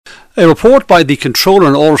A report by the Controller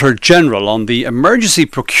and Auditor General on the emergency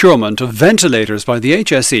procurement of ventilators by the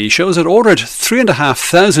HSE shows it ordered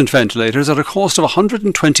 3,500 ventilators at a cost of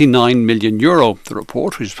 €129 million. The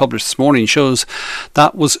report, which was published this morning, shows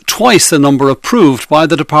that was twice the number approved by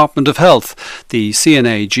the Department of Health. The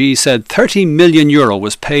CNAG said €30 million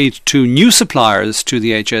was paid to new suppliers to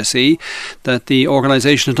the HSE that the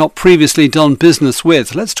organisation had not previously done business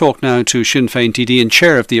with. Let's talk now to Sinn Féin TD and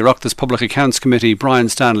Chair of the Oireachtas Public Accounts Committee, Brian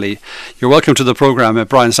Stanley. You're welcome to the programme,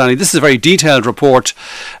 Brian Stanley. This is a very detailed report,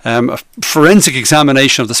 a forensic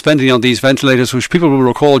examination of the spending on these ventilators, which people will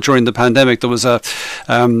recall during the pandemic. There was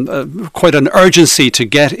quite an urgency to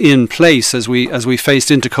get in place as we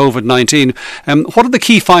faced into COVID-19. What are the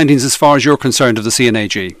key findings as far as you're concerned of the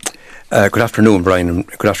CNAG? Good afternoon, Brian, and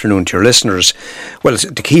good afternoon to your listeners. Well,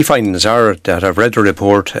 the key findings are that I've read the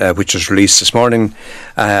report which was released this morning,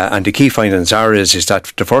 and the key findings is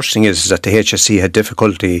that the first thing is that the HSE had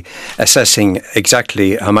difficulty assessing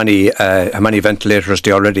exactly how many ventilators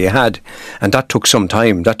they already had, and that took some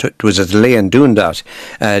time. That was a delay in doing that.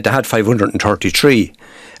 They had 533.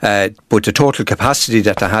 But the total capacity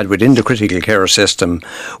that they had within the critical care system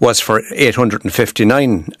was for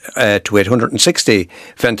 859 to 860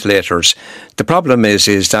 ventilators. The problem is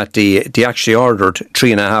that they actually ordered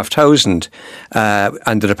 3,500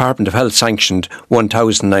 and the Department of Health sanctioned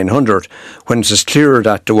 1,900 when it was clear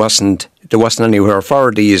that there wasn't anywhere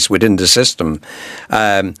for these within the system.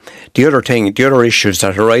 The other issues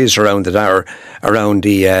that arise around it are around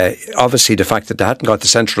obviously the fact that they hadn't got the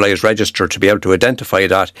centralised register to be able to identify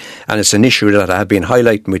that, and it's an issue that I have been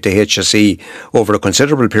highlighting with the HSE over a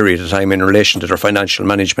considerable period of time in relation to their financial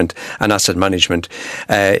management and asset management.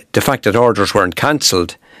 The fact that orders weren't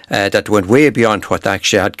cancelled, that went way beyond what they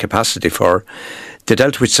actually had capacity for. They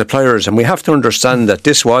dealt with suppliers, and we have to understand that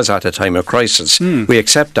this was at a time of crisis. We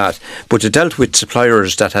accept that, but they dealt with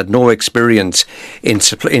suppliers that had no experience in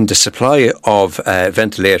the supply of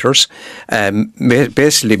ventilators,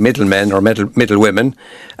 basically middlemen or middlewomen.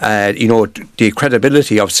 The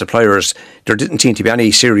credibility of suppliers, there didn't seem to be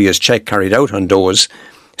any serious check carried out on those.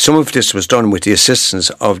 Some of this was done with the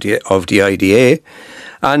assistance of the IDA,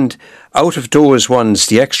 and out of those ones,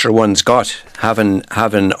 the extra ones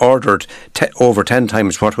having ordered over 10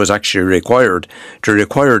 times what was actually required. They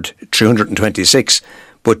required 326,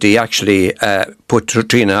 but they actually put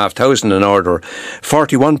 3,500 in order.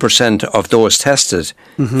 41% of those tested,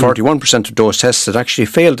 41% of those tested actually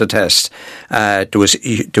failed the test. There was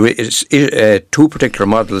two particular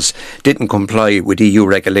models didn't comply with EU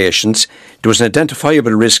regulations. There was an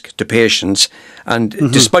identifiable risk to patients, and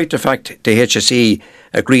despite the fact the HSE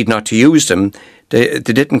agreed not to use them, they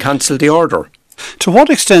didn't cancel the order. To what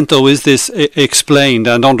extent, though, is this explained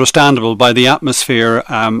and understandable by the atmosphere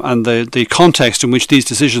and the context in which these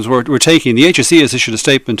decisions were taken? The HSE has issued a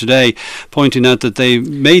statement today pointing out that they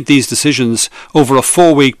made these decisions over a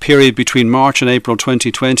 4-week period between March and April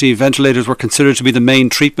 2020. Ventilators were considered to be the main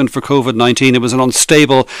treatment for COVID-19. It was an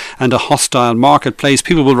unstable and a hostile marketplace.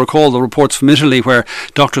 People will recall the reports from Italy where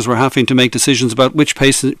doctors were having to make decisions about which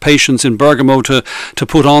patients in Bergamo to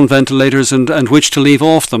put on ventilators and which to leave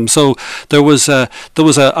off them. So there was a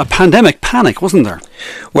pandemic panic, wasn't there?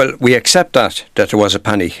 Well, we accept that there was a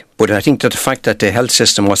panic, but I think that the fact that the health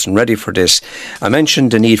system wasn't ready for this, I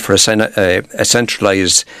mentioned the need for a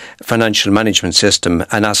centralised financial management system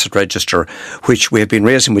and asset register, which we have been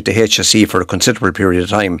raising with the HSE for a considerable period of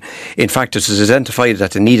time. In fact, it was identified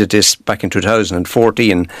that they needed this back in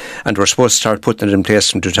 2014, and we're supposed to start putting it in place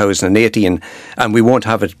from 2018, and we won't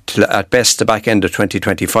have it till at best the back end of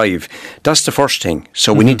 2025. That's the first thing.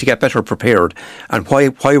 So we need to get better prepared. And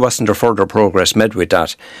why wasn't there further progress made with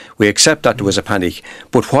that? We accept that there was a panic,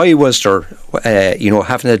 but why was there,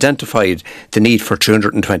 having identified the need for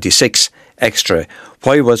 326 extra,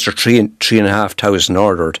 why was there 3,500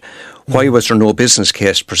 ordered? Why was there no business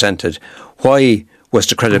case presented? Why was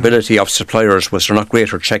the credibility of suppliers, was there not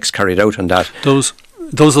greater checks carried out on that?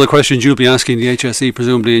 Those are the questions you'll be asking the HSE,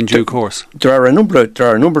 presumably in due course. There are a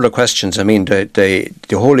number of questions. I mean, the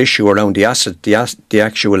whole issue around the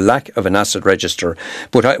actual lack of an asset register.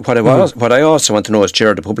 But what I also want to know as chair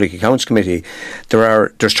of the Public Accounts Committee,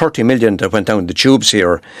 there's 30 million that went down the tubes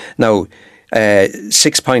here. Now,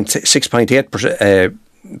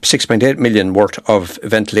 6.8 million worth of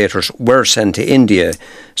ventilators were sent to India.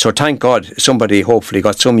 So thank God somebody hopefully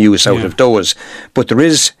got some use out of those. But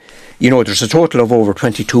there's a total of over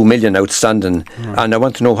 22 million outstanding, and I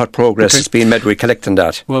want to know what progress is being made with collecting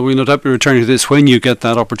that. Well, we'll no doubt be returning to this when you get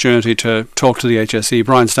that opportunity to talk to the HSE.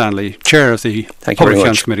 Brian Stanley, Chair of the Public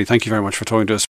Accounts Committee, thank you very much for talking to us.